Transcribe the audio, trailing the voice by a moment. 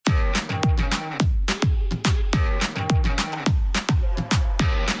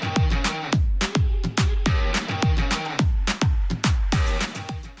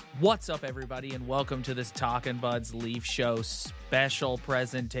What's up, everybody, and welcome to this Talkin' Buds Leaf Show special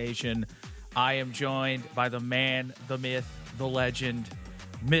presentation. I am joined by the man, the myth, the legend,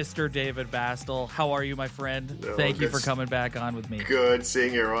 Mr. David Bastel. How are you, my friend? Thank you for coming back on with me. Good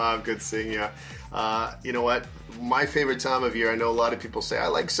seeing you, Rob. Good seeing you. You know what? My favorite time of year, I know a lot of people say, I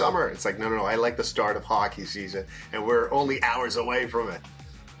like summer. It's like, no. I like the start of hockey season, and we're only hours away from it.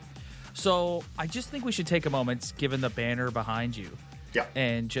 So I just think we should take a moment, given the banner behind you,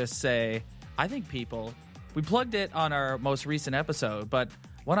 and just say, I think people, we plugged it on our most recent episode, but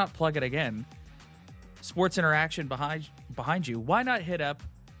why not plug it again? Sports Interaction behind you. Why not hit up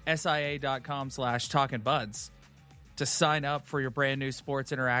SIA.com/talkinbuds to sign up for your brand new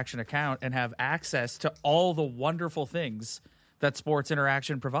Sports Interaction account and have access to all the wonderful things that Sports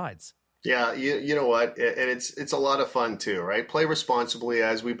Interaction provides. Yeah, you know what, and it's a lot of fun too, right? Play responsibly,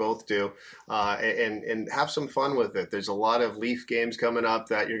 as we both do, and have some fun with it. There's a lot of Leaf games coming up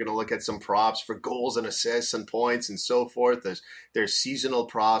that you're going to look at some props for goals and assists and points and so forth. There's seasonal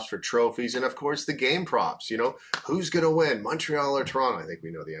props for trophies, and of course the game props. You know, who's going to win, Montreal or Toronto? I think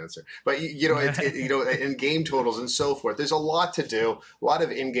we know the answer, but in game totals and so forth. There's a lot to do, a lot of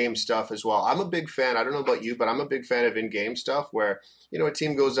in-game stuff as well. I'm a big fan. I don't know about you, but I'm a big fan of in-game stuff where, you know, a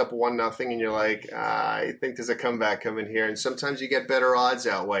team goes up 1-0 and you're like, I think there's a comeback coming here. And sometimes you get better odds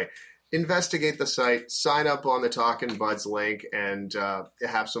that way. Investigate the site, sign up on the Talkin' Buds link, and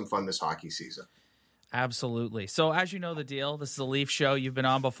have some fun this hockey season. Absolutely. So as you know the deal, this is a Leaf show. You've been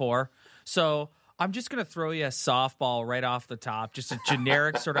on before. So I'm just going to throw you a softball right off the top, just a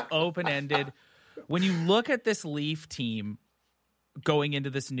generic sort of open-ended. When you look at this Leaf team going into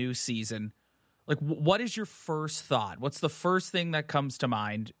this new season, like, what is your first thought? What's the first thing that comes to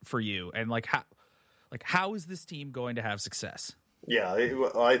mind for you? And how is this team going to have success? Yeah,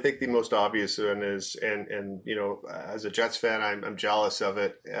 I think the most obvious one is, and you know, as a Jets fan, I'm jealous of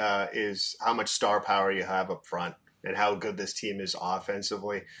it, is how much star power you have up front and how good this team is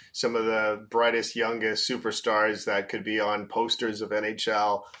offensively. Some of the brightest, youngest superstars that could be on posters of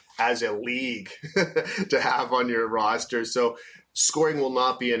NHL as a league to have on your roster. So scoring will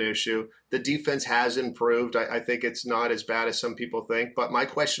not be an issue. The defense has improved. I think it's not as bad as some people think. But my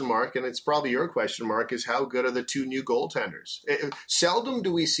question mark, and it's probably your question mark, is how good are the two new goaltenders? Seldom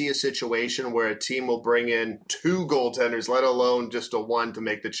do we see a situation where a team will bring in two goaltenders, let alone just a one to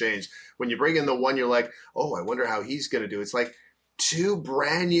make the change. When you bring in the one, you're like, oh, I wonder how he's going to do. It's like two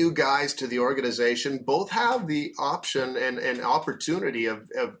brand new guys to the organization. Both have the option and opportunity of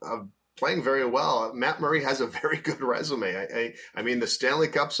playing very well. Matt Murray has a very good resume. I mean, the Stanley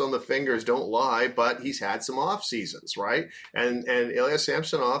Cups on the fingers don't lie, but he's had some off seasons, right? And Ilya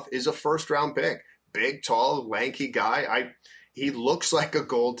Samsonov is a first-round pick. Big, tall, lanky guy. He looks like a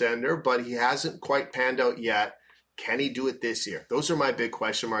goaltender, but he hasn't quite panned out yet. Can he do it this year? Those are my big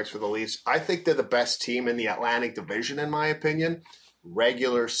question marks for the Leafs. I think they're the best team in the Atlantic Division, in my opinion.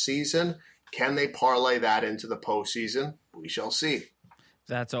 Regular season, can they parlay that into the postseason? We shall see.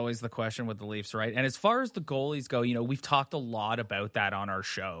 That's always the question with the Leafs, right? And as far as the goalies go, you know, we've talked a lot about that on our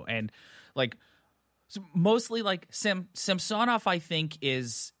show. And mostly Samsonov, I think,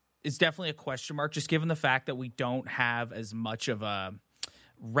 is definitely a question mark, just given the fact that we don't have as much of a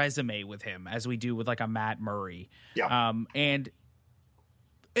resume with him as we do with like a Matt Murray. Yeah.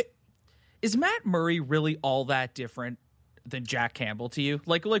 Is Matt Murray really all that different than Jack Campbell to you?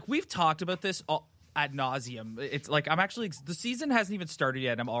 Like we've talked about this ad nauseum. It's like the season hasn't even started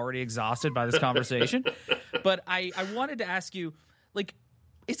yet and I'm already exhausted by this conversation. But I wanted to ask you, like,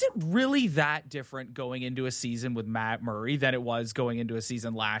 is it really that different going into a season with Matt Murray than it was going into a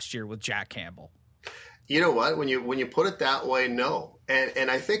season last year with Jack Campbell? You know what? When you put it that way, no.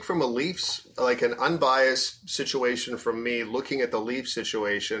 And I think from a Leafs, like an unbiased situation from me, looking at the Leafs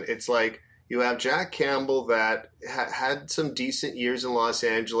situation, it's like you have Jack Campbell that had some decent years in Los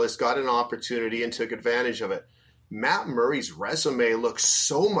Angeles, got an opportunity and took advantage of it. Matt Murray's resume looks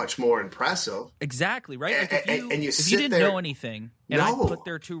so much more impressive. Exactly, right? Like if you didn't know anything and I put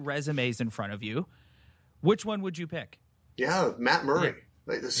their two resumes in front of you, which one would you pick? Yeah, Matt Murray.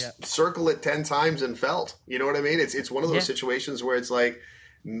 Yeah. Circle it 10 times and felt. You know what I mean? It's one of those situations where it's like,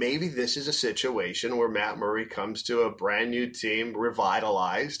 maybe this is a situation where Matt Murray comes to a brand new team,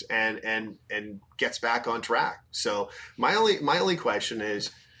 revitalized, and gets back on track. So my only question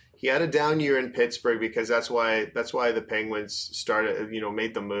is, he had a down year in Pittsburgh because that's why the Penguins started,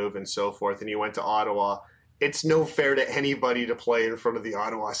 made the move and so forth, and he went to Ottawa. It's no fair to anybody to play in front of the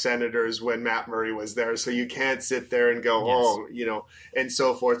Ottawa Senators when Matt Murray was there. So you can't sit there and go, and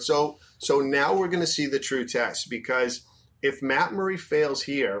so forth. So now we're going to see the true test, because if Matt Murray fails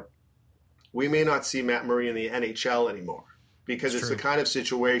here, we may not see Matt Murray in the NHL anymore. because it's the kind of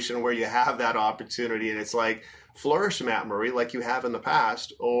situation where you have that opportunity and it's like, flourish, Matt Murray, like you have in the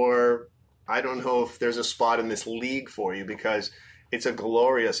past, or I don't know if there's a spot in this league for you, because it's a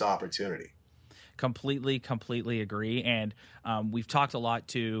glorious opportunity. Completely agree. And we've talked a lot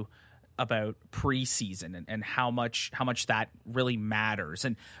too about preseason and how much that really matters.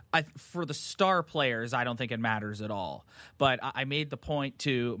 And for the star players, I don't think it matters at all. But I made the point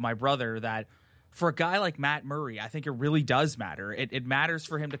to my brother that for a guy like Matt Murray, I think it really does matter. It matters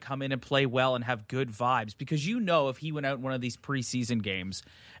for him to come in and play well and have good vibes, because if he went out in one of these preseason games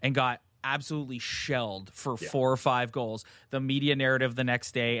and got absolutely shelled for 4 or 5 goals, the media narrative the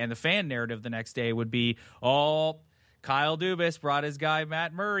next day and the fan narrative the next day would be, Kyle Dubas brought his guy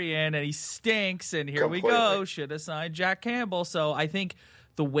Matt Murray in and he stinks, and here we go, should have signed Jack Campbell. So I think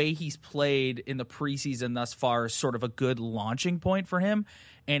the way he's played in the preseason thus far is sort of a good launching point for him.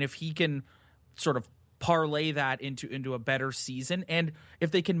 And if he can sort of parlay that into a better season, and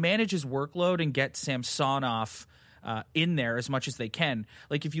if they can manage his workload and get Samsonov in there as much as they can.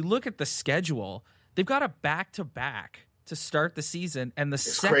 Like, if you look at the schedule, they've got a back-to-back to start the season, and it's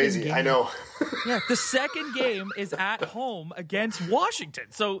second crazy. game, I know. the second game is at home against Washington.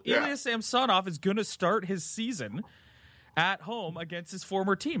 So Ilya Samsonov is going to start his season at home against his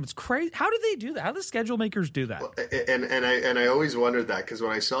former team. It's crazy. How do they do that? How do the schedule makers do that? And I always wondered that, because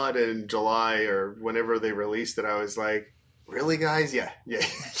when I saw it in July or whenever they released it, I was like, really, guys? Yeah. You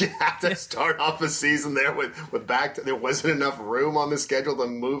have to start off a season there with there wasn't enough room on the schedule to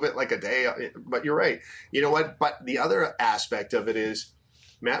move it like a day. But you're right. You know what? But the other aspect of it is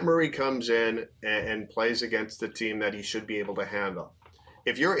Matt Murray comes in and plays against the team that he should be able to handle.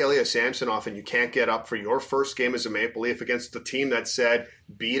 If you're Ilya Samsonov and you can't get up for your first game as a Maple Leaf against the team that said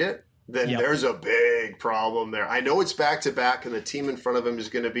beat it, then there's a big problem there. I know it's back-to-back, and the team in front of him is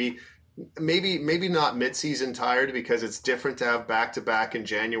going to be maybe not mid-season tired, because it's different to have back-to-back in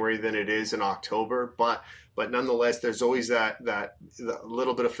January than it is in October. But nonetheless, there's always that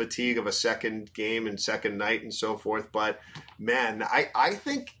little bit of fatigue of a second game and second night and so forth. But, man, I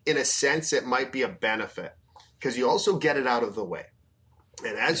think in a sense it might be a benefit, because you also get it out of the way.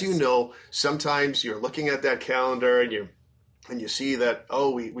 And as you know, sometimes you're looking at that calendar and you see that,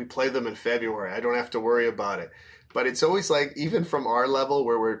 we play them in February. I don't have to worry about it. But it's always like, even from our level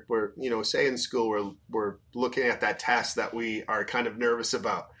where we're say in school, we're looking at that test that we are kind of nervous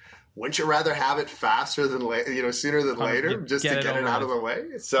about. Wouldn't you rather have it faster than sooner than later, just to get it out of the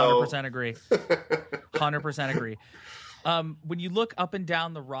way? So 100% agree. 100% agree. When you look up and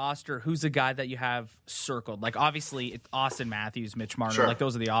down the roster, who's a guy that you have circled? Like, obviously, it's Austin Matthews, Mitch Marner. Sure. Like,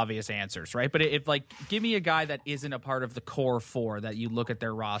 those are the obvious answers, right? But give me a guy that isn't a part of the core 4 that you look at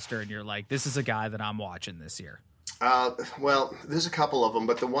their roster and you're like, this is a guy that I'm watching this year. Well, there's a couple of them,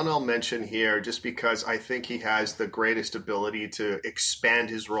 but the one I'll mention here, just because I think he has the greatest ability to expand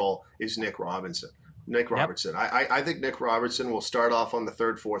his role, is Nick Robertson. I think Nick Robertson will start off on the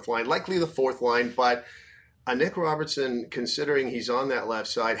 3rd, 4th line, likely the 4th line, but Nick Robertson, considering he's on that left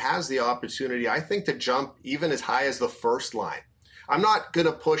side, has the opportunity, I think, to jump even as high as the 1st line. I'm not going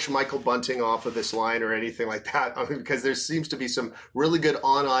to push Michael Bunting off of this line or anything like that, because there seems to be some really good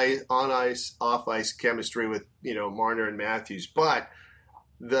on ice, off ice chemistry with Marner and Matthews. But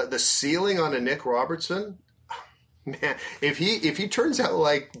the ceiling on a Nick Robertson, man, if he turns out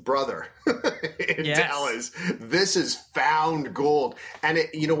like brother in Dallas, this is found gold. And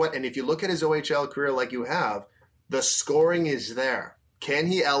you know what? And if you look at his OHL career like you have, the scoring is there. Can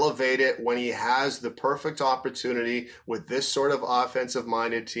he elevate it when he has the perfect opportunity with this sort of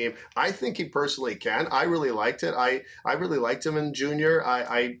offensive-minded team? I think he personally can. I really liked it. I really liked him in junior.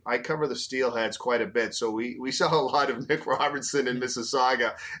 I cover the Steelheads quite a bit, so we saw a lot of Nick Robertson in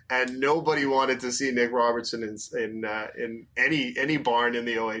Mississauga, and nobody wanted to see Nick Robertson in any barn in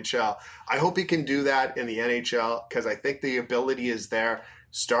the OHL. I hope he can do that in the NHL, because I think the ability is there.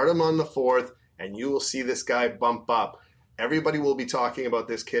 Start him on the 4th, and you will see this guy bump up. Everybody will be talking about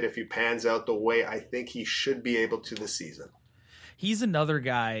this kid if he pans out the way I think he should be able to this season. He's another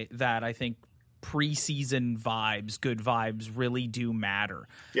guy that I think preseason vibes, good vibes, really do matter.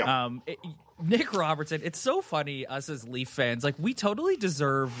 Yeah. Nick Robertson, it's so funny, us as Leaf fans, like, we totally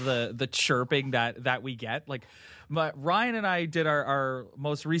deserve the chirping that we get. Like, Ryan and I did our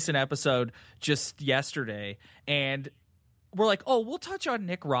most recent episode just yesterday, and we're like, oh, we'll touch on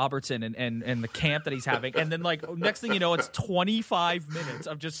Nick Robertson and the camp that he's having. And then, like, next thing you know, it's 25 minutes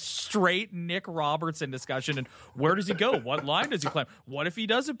of just straight Nick Robertson discussion. And where does he go? What line does he play? What if he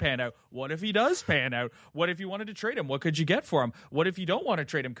doesn't pan out? What if he does pan out? What if you wanted to trade him? What could you get for him? What if you don't want to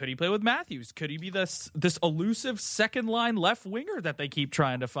trade him? Could he play with Matthews? Could he be this elusive second-line left winger that they keep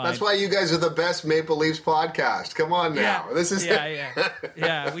trying to find? That's why you guys are the best Maple Leafs podcast. Come on now. Yeah, this is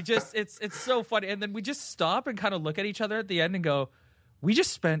yeah. We just it's so funny. And then we just stop and kind of look at each other at the end and go, we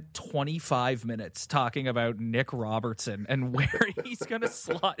just spent 25 minutes talking about Nick Robertson and where he's going to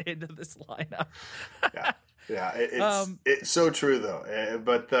slot into this lineup. It's so true though.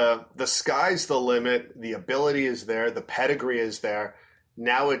 But the sky's the limit. The ability is there. The pedigree is there.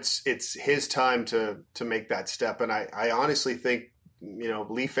 Now it's his time to make that step. And I honestly think,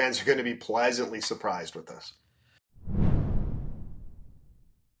 Leaf fans are going to be pleasantly surprised with this.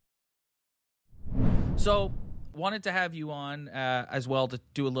 So wanted to have you on as well to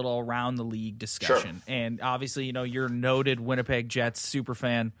do a little around the league discussion. Sure. And obviously, you're a noted Winnipeg Jets super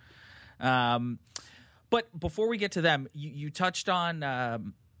fan. But before we get to them, you touched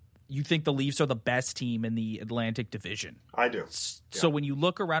on you think the Leafs are the best team in the Atlantic Division. I do. So when you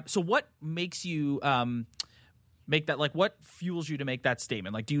look around, so what makes you make that, like, what fuels you to make that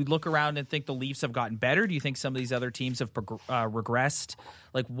statement? Like, do you look around and think the Leafs have gotten better? Do you think some of these other teams have regressed?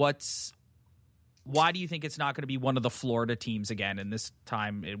 Like, why do you think it's not going to be one of the Florida teams again, and this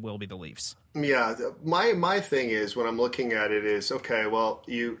time it will be the Leafs? Yeah, my thing is, when I'm looking at it, is okay. Well,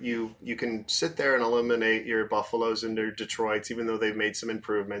 you can sit there and eliminate your Buffaloes and your Detroits, even though they've made some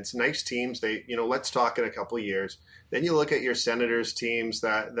improvements. Nice teams. Let's talk in a couple of years. Then you look at your Senators teams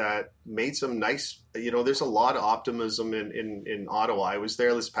that made some nice. There's a lot of optimism in Ottawa. I was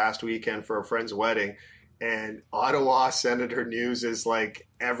there this past weekend for a friend's wedding. And Ottawa Senator news is like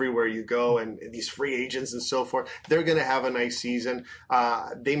everywhere you go, and these free agents and so forth. They're going to have a nice season.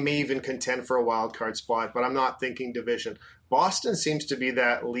 They may even contend for a wild card spot, but I'm not thinking division. Boston seems to be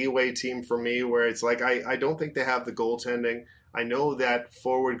that leeway team for me, where it's like I don't think they have the goaltending. I know that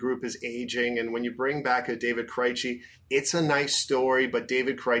forward group is aging, and when you bring back a David Krejci, it's a nice story, but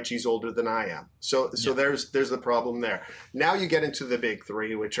David Krejci's older than I am. So there's the problem there. Now you get into the big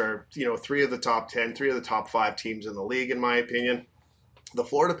three, which are, three of the top 10, three of the top 5 teams in the league, in my opinion. The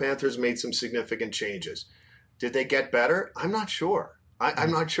Florida Panthers made some significant changes. Did they get better? I'm not sure.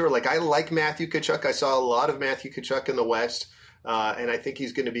 I'm not sure. Like, I like Matthew Tkachuk. I saw a lot of Matthew Tkachuk in the West. And I think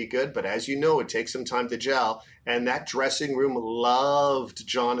he's going to be good. But as you know, it takes some time to gel. And that dressing room loved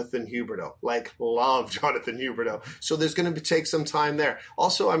Jonathan Huberdeau. So there's going to take some time there.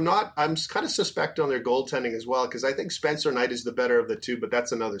 Also, I'm kind of suspect on their goaltending as well, because I think Spencer Knight is the better of the two, but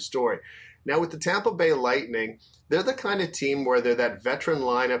that's another story. Now, with the Tampa Bay Lightning, they're the kind of team where they're that veteran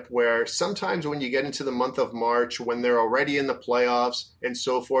lineup where sometimes when you get into the month of March, when they're already in the playoffs and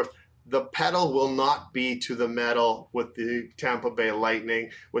so forth, the pedal will not be to the metal with the Tampa Bay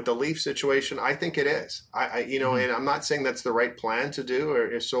Lightning. With the Leaf situation, I think it is. And I'm not saying that's the right plan to do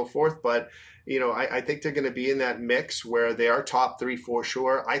or so forth, but I think they're going to be in that mix where they are top 3 for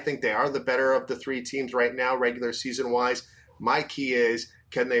sure. I think they are the better of the 3 teams right now, regular season wise. My key is,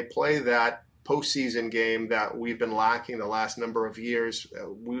 can they play that postseason game that we've been lacking the last number of years?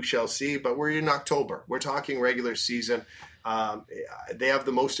 We shall see, but we're in October. We're talking regular season. They have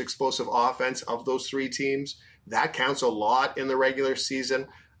the most explosive offense of those 3 teams. That counts a lot in the regular season,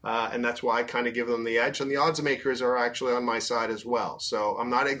 and that's why I kind of give them the edge. And the odds makers are actually on my side as well. So I'm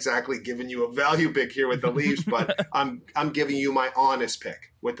not exactly giving you a value pick here with the Leafs, but I'm giving you my honest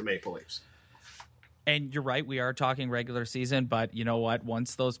pick with the Maple Leafs. And you're right, we are talking regular season, but you know what?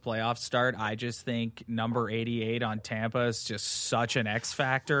 Once those playoffs start, I just think number 88 on Tampa is just such an X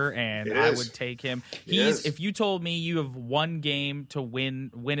factor, and I would take him. If you told me you have one game to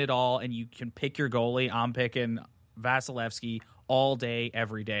win it all and you can pick your goalie, I'm picking Vasilevsky all day,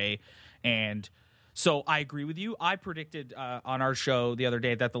 every day. And so I agree with you. I predicted on our show the other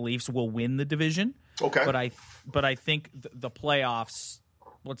day that the Leafs will win the division. Okay. But I think the playoffs,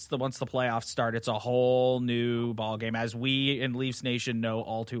 once the playoffs start, it's a whole new ball game, as we in Leafs Nation know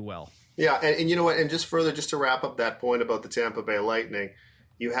all too well. Yeah, and you know what? And just to wrap up that point about the Tampa Bay Lightning,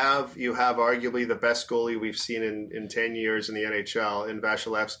 you have arguably the best goalie we've seen in 10 years in the NHL in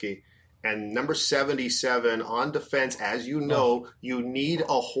Vasilevsky. And number 77 on defense, as you know, you need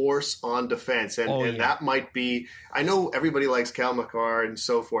a horse on defense. And that might be – I know everybody likes Cal McCarr and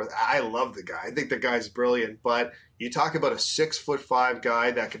so forth. I love the guy. I think the guy's brilliant. But you talk about a 6'5" guy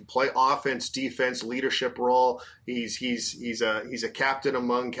that can play offense, defense, leadership role. He's a captain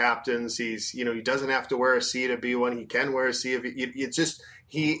among captains. He doesn't have to wear a C to be one. He can wear a C. It's just –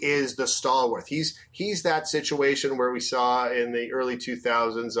 He is the stalwart. He's that situation where we saw in the early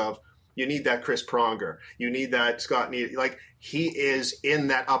 2000s of you need that Chris Pronger, you need that Scott Needy. Like, he is in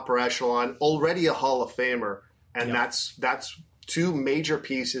that upper echelon, already a Hall of Famer, and that's two major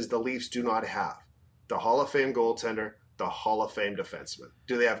pieces the Leafs do not have: the Hall of Fame goaltender, the Hall of Fame defenseman.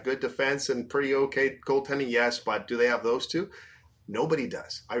 Do they have good defense and pretty okay goaltending? Yes, but do they have those two? Nobody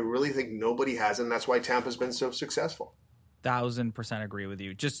does. I really think nobody has, and that's why Tampa's been so successful. 1,000% agree with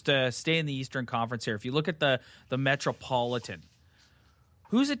you. Just stay in the Eastern Conference here. If you look at the Metropolitan,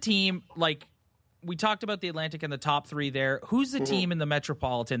 who's a team like we talked about the Atlantic and the top three there? Who's the team in the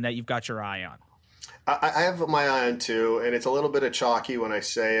Metropolitan that you've got your eye on? I have my eye on too, and it's a little bit of chalky when I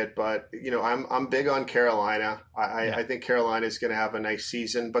say it, but I'm big on Carolina. I think Carolina is going to have a nice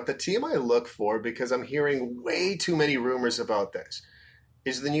season, but the team I look for, because I'm hearing way too many rumors about this,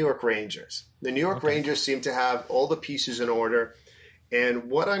 is the New York Rangers. The New York Rangers seem to have all the pieces in order.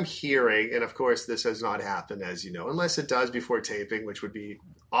 And what I'm hearing, and of course this has not happened, as you know, unless it does before taping, which would be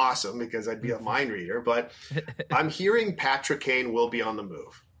awesome because I'd be a mind reader, but I'm hearing Patrick Kane will be on the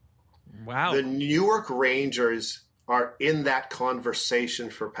move. Wow. The New York Rangers are in that conversation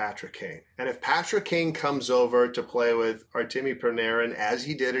for Patrick Kane. And if Patrick Kane comes over to play with Artemi Panarin, as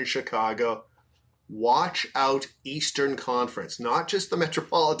he did in Chicago, watch out Eastern Conference, not just the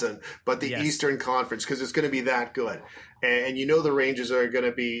Metropolitan, but the Eastern Conference, because it's going to be that good. And the Rangers are going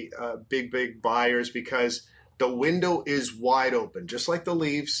to be big buyers because the window is wide open, just like the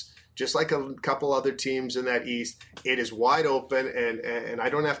Leafs, just like a couple other teams in that East. It is wide open, and I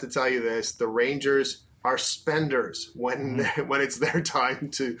don't have to tell you this, the Rangers are spenders when it's their time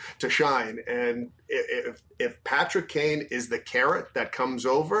to shine. And if Patrick Kane is the carrot that comes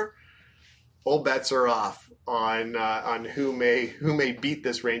over, all bets are off on who may beat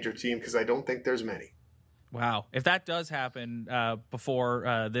this Ranger team, because I don't think there's many. Wow. If that does happen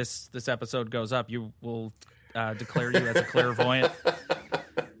before this episode goes up, you will declare you as a clairvoyant.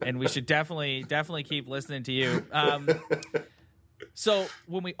 And we should definitely keep listening to you. So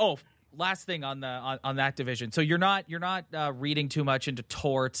when last thing on that division. So you're not reading too much into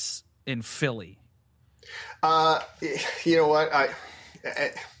torts in Philly. You know what?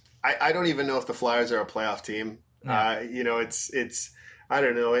 I don't even know if the Flyers are a playoff team. It's I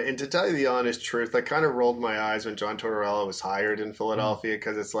don't know. And to tell you the honest truth, I kind of rolled my eyes when John Tortorella was hired in Philadelphia,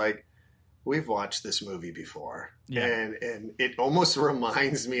 because it's like, we've watched this movie before. Yeah. And it almost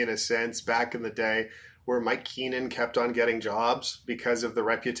reminds me, in a sense, back in the day where Mike Keenan kept on getting jobs because of the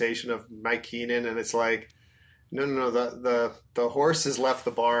reputation of Mike Keenan. And it's like, no, the horse has left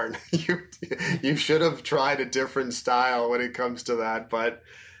the barn. You should have tried a different style when it comes to that. But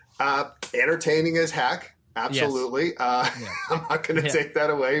entertaining as heck. Absolutely. Yes. I'm not going to take that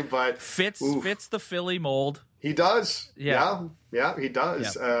away, but fits the Philly mold. He does. Yeah, he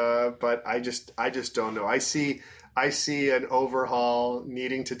does. Yeah. But I just don't know. I see an overhaul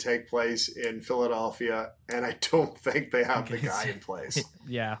needing to take place in Philadelphia, and I don't think they have the guy in place.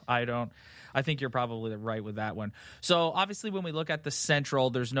 Yeah, I don't. I think you're probably right with that one. So obviously when we look at the Central,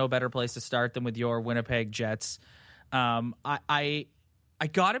 there's no better place to start than with your Winnipeg Jets. I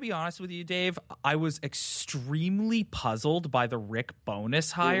got to be honest with you, Dave. I was extremely puzzled by the Rick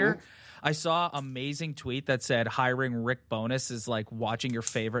Bowness hire. Mm-hmm. I saw an amazing tweet that said hiring Rick Bowness is like watching your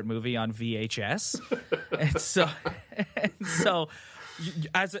favorite movie on VHS. and so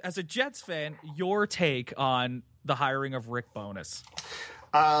as a Jets fan, your take on the hiring of Rick Bowness?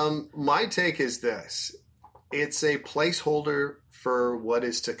 My take is this. It's a placeholder for what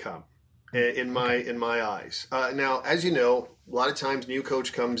is to come. In my eyes. Now, as you know, a lot of times new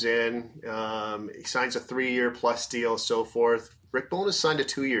coach comes in, he signs a 3-year plus deal, so forth. Rick Bowness signed a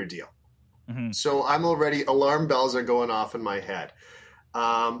 2-year deal. Mm-hmm. So I'm already, alarm bells are going off in my head.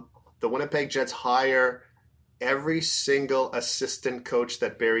 The Winnipeg Jets hire every single assistant coach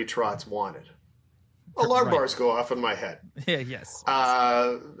that Barry Trotz wanted. Alarm bars go off in my head. Yeah, yes.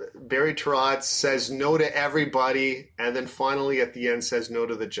 Barry Trotz says no to everybody, and then finally at the end says no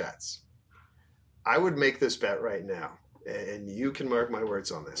to the Jets. I would make this bet right now, and you can mark my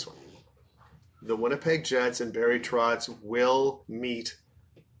words on this one. The Winnipeg Jets and Barry Trotz will meet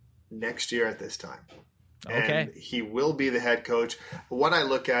next year at this time. Okay. And he will be the head coach. What I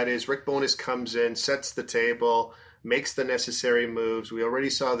look at is Rick Bowness comes in, sets the table, makes the necessary moves. We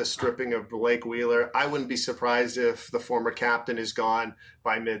already saw the stripping of Blake Wheeler. I wouldn't be surprised if the former captain is gone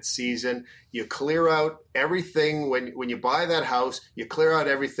by mid-season. You clear out everything. When you buy that house, you clear out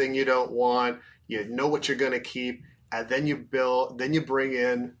everything you don't want. You know what you're going to keep, and then you bring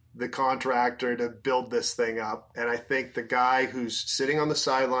in the contractor to build this thing up. And I think the guy who's sitting on the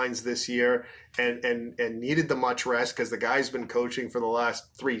sidelines this year and needed the much rest, because the guy's been coaching for the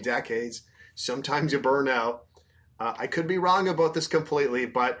last 3 decades, sometimes you burn out. I could be wrong about this completely,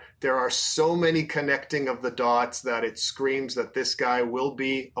 but there are so many connecting of the dots that it screams that this guy will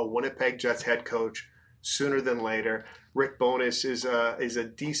be a Winnipeg Jets head coach sooner than later. Rick Bowness is a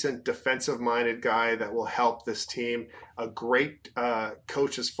decent defensive-minded guy that will help this team. A great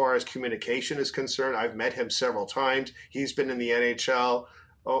coach as far as communication is concerned. I've met him several times. He's been in the NHL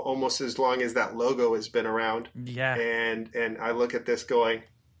almost as long as that logo has been around. Yeah. And I look at this going,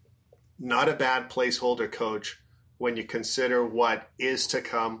 not a bad placeholder coach when you consider what is to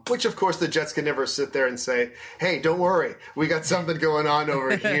come, which of course the Jets can never sit there and say, hey, don't worry, we got something going on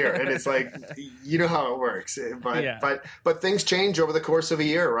over here. And it's like, you know how it works. But things change over the course of a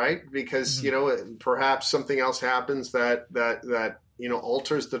year, right? Because, you know, perhaps something else happens that you know,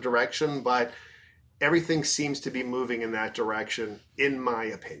 alters the direction, but everything seems to be moving in that direction, in my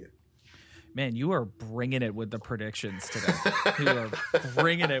opinion. Man, you are bringing it with the predictions today. You are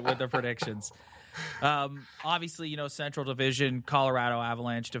bringing it with the predictions. Obviously, you know, Central Division, Colorado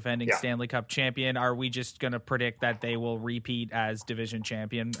Avalanche, defending Stanley Cup champion. Are we just going to predict that they will repeat as division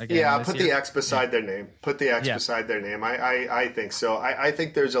champion again? Yeah, put the X beside their name. Put the X beside their name. I think so. I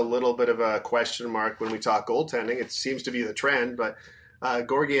think there's a little bit of a question mark when we talk goaltending. It seems to be the trend, but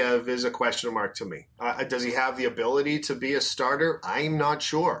Georgiev is a question mark to me. Does he have the ability to be a starter? I'm not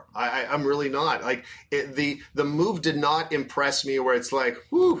sure. I'm really not. Like the move did not impress me where it's like,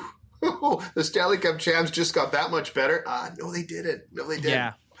 whew, the Stanley Cup champs just got that much better. No, they didn't. No, they didn't.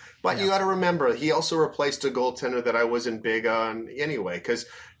 Yeah. But you got to remember, he also replaced a goaltender that I wasn't big on anyway, because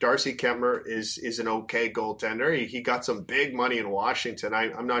Darcy Kemper is an okay goaltender. He got some big money in Washington.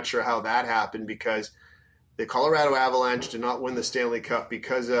 I'm not sure how that happened, because the Colorado Avalanche did not win the Stanley Cup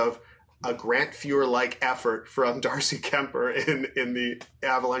because of a Grant Fuhr-like effort from Darcy Kemper in the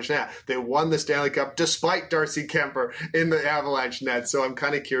Avalanche net. They won the Stanley Cup despite Darcy Kemper in the Avalanche net. So I'm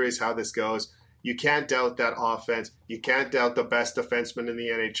kind of curious how this goes. You can't doubt that offense. You can't doubt the best defenseman in the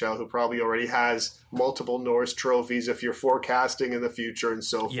NHL, who probably already has multiple Norris trophies if you're forecasting in the future and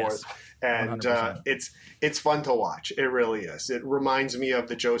so forth. And it's fun to watch. It really is. It reminds me of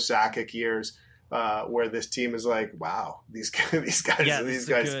the Joe Sakic years, where this team is like, wow, these guys,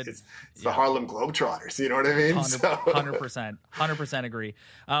 it's the Harlem Globetrotters. You know what I mean? 100% agree.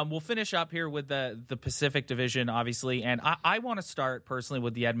 We'll finish up here with the Pacific Division, obviously, and I want to start personally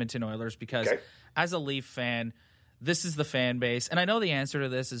with the Edmonton Oilers, because as a Leaf fan, this is the fan base, and I know the answer to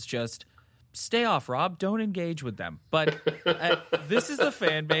this is just stay off, Rob. Don't engage with them. But this is the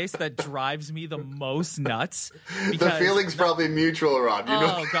fan base that drives me the most nuts. The feeling's probably mutual, Rob. You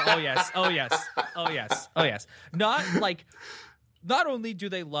know? Oh, yes. Not only do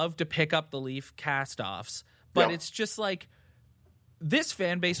they love to pick up the Leaf cast-offs, but it's just like, this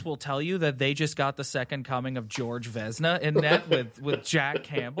fan base will tell you that they just got the second coming of George Vezina in net with Jack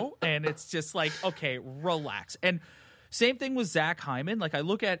Campbell. And it's just like, okay, relax. And same thing with Zach Hyman. Like, I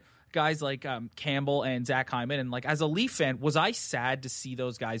look at guys like Campbell and Zach Hyman, and like, as a Leaf fan, was I sad to see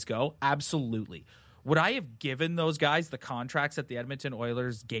those guys go? Absolutely. Would I have given those guys the contracts that the Edmonton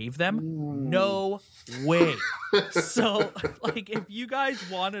Oilers gave them? No way. So, like, if you guys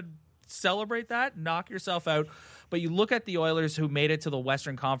want to celebrate that, knock yourself out. But you look at the Oilers, who made it to the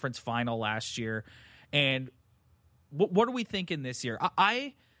Western Conference Final last year, and what are we thinking this year?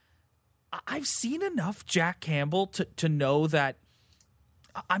 I've seen enough Jack Campbell to know that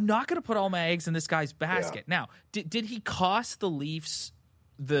I'm not going to put all my eggs in this guy's basket. Now, did he cost the Leafs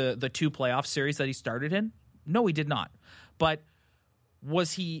the 2 playoff series that he started in? No, he did not. But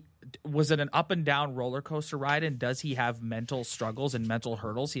was it an up and down roller coaster ride, and does he have mental struggles and mental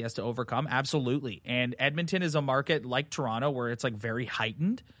hurdles he has to overcome? Absolutely. And Edmonton is a market like Toronto where it's like very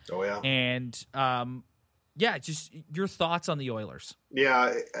heightened. Oh yeah. And just your thoughts on the Oilers.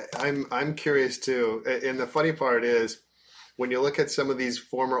 Yeah, I'm curious too. And the funny part is, when you look at some of these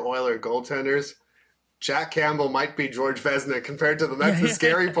former Oiler goaltenders, Jack Campbell might be George Vezina compared to them. That's the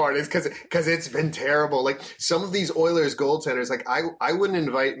scary part, is because it's been terrible. Like, some of these Oilers goaltenders, like I wouldn't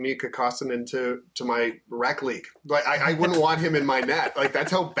invite Mika Koskinen into my rec league. Like, I wouldn't want him in my net. Like,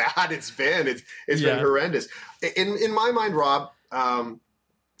 that's how bad it's been. It's been horrendous. In my mind, Rob, I'm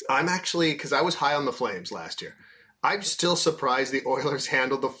actually, because I was high on the Flames last year, I'm still surprised the Oilers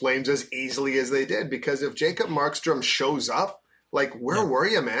handled the Flames as easily as they did, because if Jacob Markstrom shows up, like, where were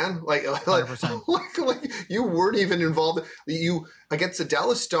you, man? Like you weren't even involved. You, against the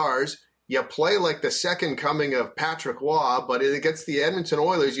Dallas Stars, you play like the second coming of Patrick Waugh, but against the Edmonton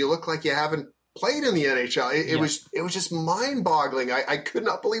Oilers, you look like you haven't played in the NHL. It was just mind-boggling. I could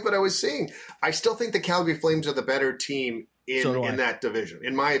not believe what I was seeing. I still think the Calgary Flames are the better team in that division,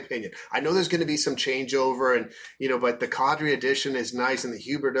 in my opinion. I know there's going to be some changeover, and but the Kadri addition is nice, and the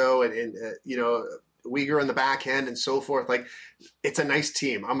Huberdeau and Uyghur on the back end and so forth. Like, it's a nice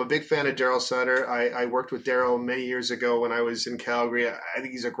team. I'm a big fan of Daryl Sutter. I worked with Daryl many years ago when I was in Calgary. I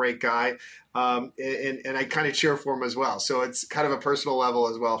think he's a great guy. And I kind of cheer for him as well. So it's kind of a personal level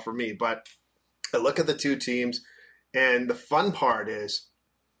as well for me. But I look at the two teams, and the fun part is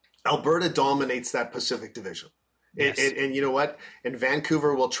Alberta dominates that Pacific Division. Yes. And you know what? And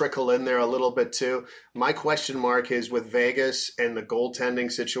Vancouver will trickle in there a little bit too. My question mark is with Vegas and the goaltending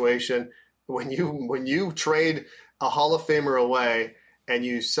situation. When you trade a Hall of Famer away and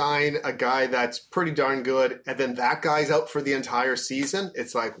you sign a guy that's pretty darn good, and then that guy's out for the entire season,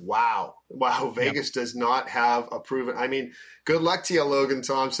 it's like, wow, Vegas does not have a proven. I mean, good luck to you, Logan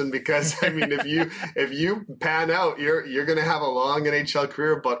Thompson, because I mean, if you pan out, you're going to have a long NHL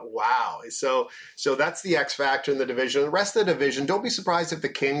career. But wow, so that's the X factor in the division. The rest of the division, don't be surprised if the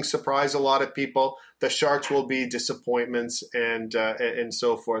Kings surprise a lot of people. The Sharks will be disappointments and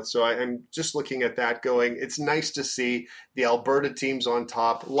so forth. So I'm just looking at that going, it's nice to see the Alberta teams on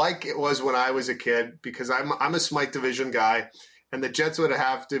top like it was when I was a kid, because I'm a Smythe Division guy, and the Jets would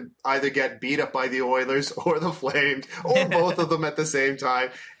have to either get beat up by the Oilers or the Flames or both of them at the same time.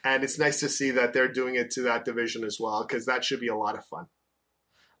 And it's nice to see that they're doing it to that division as well, because that should be a lot of fun.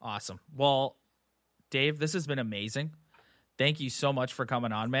 Awesome. Well, Dave, this has been amazing. Thank you so much for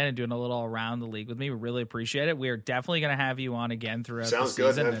coming on, man, and doing a little around the league with me. We really appreciate it. We are definitely going to have you on again throughout the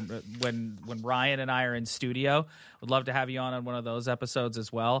season. And when Ryan and I are in studio, would love to have you on one of those episodes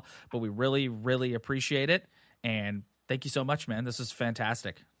as well. But we really, really appreciate it. And thank you so much, man. This is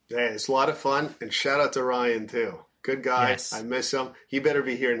fantastic. Hey, it's a lot of fun. And shout out to Ryan, too. Good guy. Yes. I miss him. He better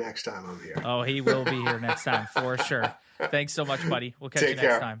be here next time I'm here. Oh, he will be here next time for sure. Thanks so much, buddy. We'll catch you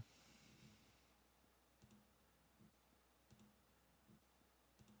next time.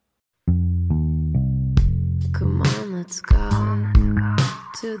 Come on, let's go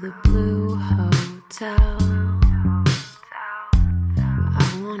to the Blue Hotel.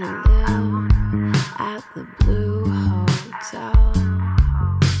 I wanna live at the Blue Hotel.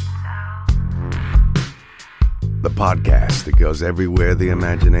 The podcast that goes everywhere the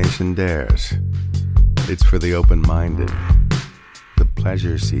imagination dares. It's for the open-minded, the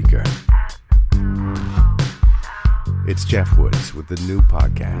pleasure seeker. It's Jeff Woods with the new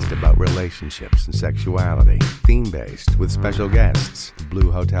podcast about relationships and sexuality, theme-based with special guests, the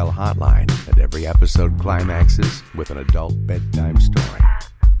Blue Hotel Hotline, and every episode climaxes with an adult bedtime story.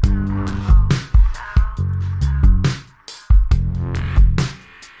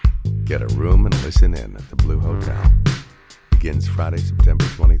 Get a room and listen in at the Blue Hotel. Begins Friday, September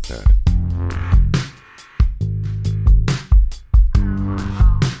 23rd.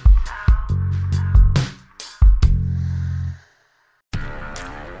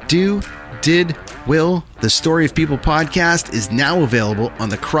 Do, Did, Will, the Story of People podcast is now available on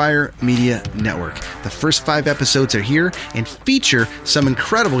the Crier Media Network. The first 5 episodes are here and feature some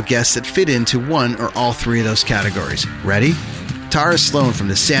incredible guests that fit into one or all 3 of those categories. Ready? Tara Sloan from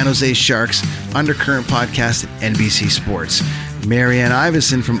the San Jose Sharks Undercurrent podcast at NBC Sports. Marianne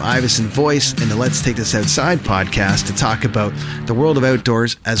Iveson from Iveson Voice and the Let's Take This Outside podcast to talk about the world of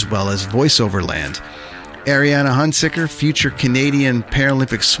outdoors as well as voiceover land. Ariana Hunsicker, future Canadian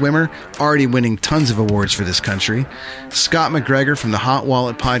Paralympic swimmer, already winning tons of awards for this country. Scott McGregor from the Hot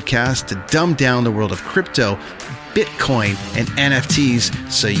Wallet podcast to dumb down the world of crypto, Bitcoin, and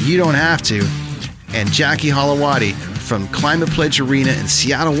NFTs so you don't have to. And Jackie Holowati from Climate Pledge Arena in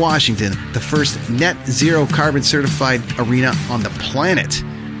Seattle, Washington, the first net zero carbon certified arena on the planet.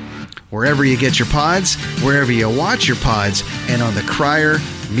 Wherever you get your pods, wherever you watch your pods, and on the Crier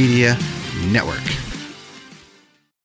Media Network.